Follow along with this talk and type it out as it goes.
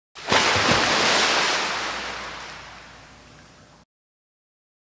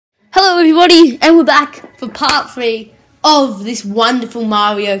Hello everybody, and we're back for part 3 of this wonderful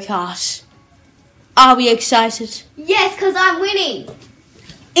Mario Kart. Are we excited? Yes, because I'm winning.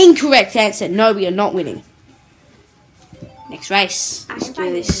 Incorrect answer. No, we are not winning. Next race. Let's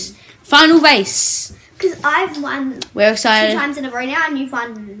do this. Final race. Because I've won We're excited. 2 times in a row now, and you've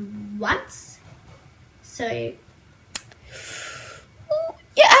won once. So,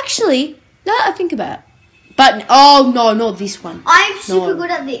 Yeah, actually, now that I think about it. But, oh no, not this one. I'm super good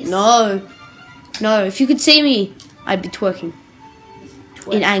at this. No, if you could see me, I'd be twerking.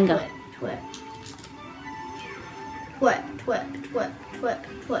 Twerk, in anger. Twerk, twerk. Twerk, twerk, twerk, twerk,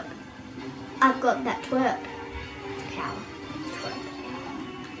 twerk. I've got that twerk power. Twerk.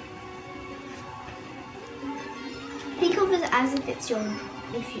 Think of it as if it's your,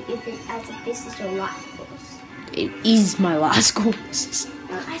 as if this is your life course. It is my last course.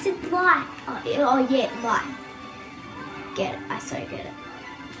 I said life. Oh yeah, life. Get it. I so get it.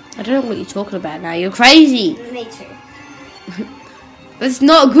 I don't know what you're talking about now. You're crazy. Me too. That's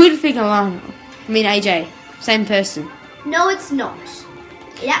not a good thing, Alana. I mean, AJ. Same person. No, it's not.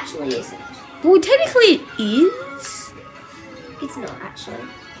 It actually isn't. Well, technically it is. It's not actually.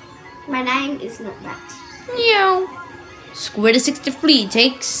 My name is not that. Meow. Squirter63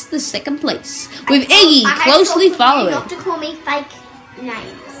 takes the second place, with Iggy closely following. Not to call me fake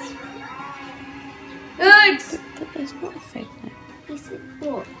names. But it's not a fake name.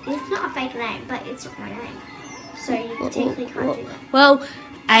 Well, it's not a fake name, but it's not my name. So you technically can't do that. Well,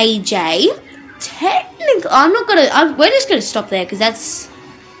 AJ, technically, we're just gonna stop there because that's.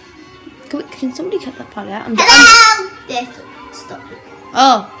 Can somebody cut that part out? Hello. There, stop it.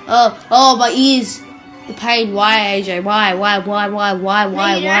 Oh, my ears. The pain. Why, AJ? Why? No,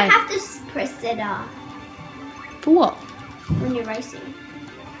 you don't have to press Z For what? when you're racing.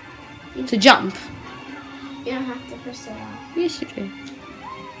 To jump. You don't have to press Z. Yes, you do.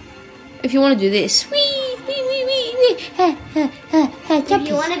 If you want to do this, wee. If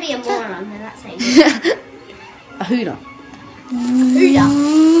you want to be a moron, then that's how you do it. A hooter. Hooter.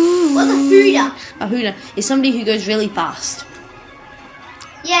 What's a hooter? A hooter is somebody who goes really fast.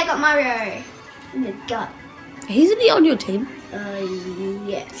 Yeah, I got Mario in the gut. Isn't he on your team?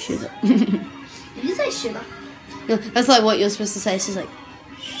 Yes. Sugar. Did you say sugar? No, that's like what you're supposed to say. It's just like.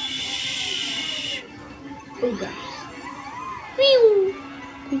 Ooga.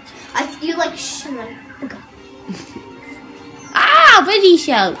 You like sugar. Ooga. Ah, veggie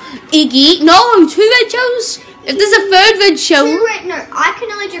shell. Iggy. No, 2 red shells. If there's a 3rd red shell. No, I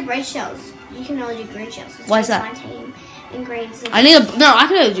can only do red shells. You can only do green shells. Why is that? My team in greens. I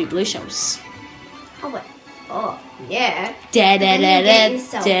can only do blue shells. Oh wait. Oh yeah. What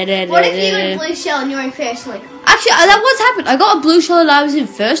What if you got a blue shell and you're in first? Like. Actually, that what's happened. I got a blue shell and I was in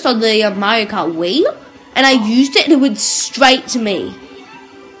first on the Mario Kart Wii, and I used it and it went straight to me.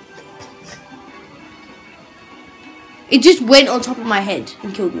 It just went on top of my head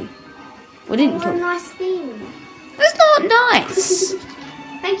and killed me. Well, it didn't kill me. Nice thing. That's not nice.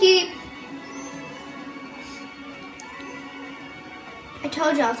 Thank you. I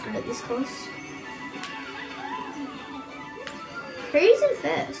told you I was good at this course. Who's in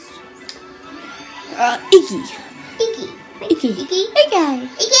first? Iggy. Iggy. Iggy.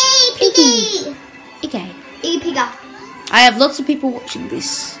 Iggy Pigger. I have lots of people watching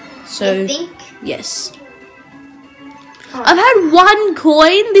this, so You think? yes. Oh. I've had 1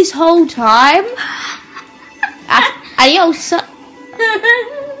 coin this whole time. Adios. That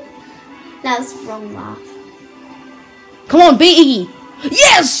was the wrong laugh. Come on, beat Iggy.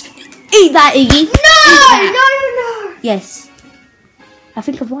 Yes! Eat that, Iggy. No! Yes. I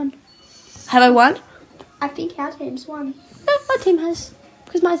think I've won. Have I won? I think our team's won. No, my team has.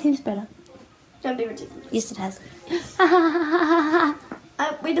 Because my team's better. Don't be ridiculous. Yes, it has.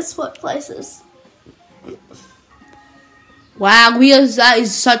 We just swapped places. Wow, that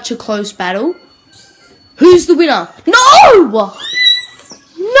is such a close battle. Who's the winner? No! No!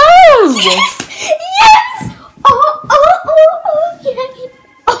 Yes! Yes! Oh, yeah.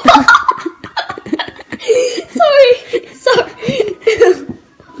 Sorry.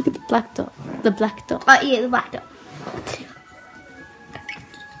 Look at the black dot. The black dot. Oh, yeah, the black dot.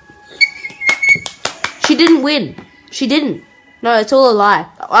 She didn't win. She didn't. No, it's all a lie.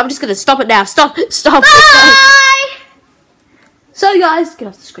 I'm just going to stop it now. Stop. Bye! So, guys, get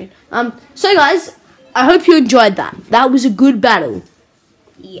off the screen. So, guys, I hope you enjoyed that. That was a good battle.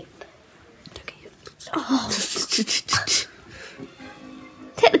 Yep. Oh.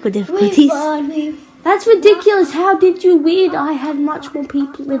 Technical difficulties. We That's ridiculous. How did you win? I had much more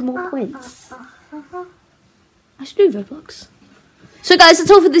people and more points. I should do Roblox. So guys,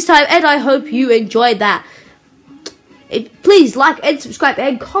 that's all for this time, and I hope you enjoyed that. Please like and subscribe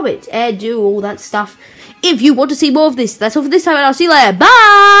and comment and do all that stuff if you want to see more of this. That's all for this time, and I'll see you later.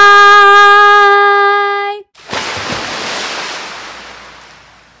 Bye!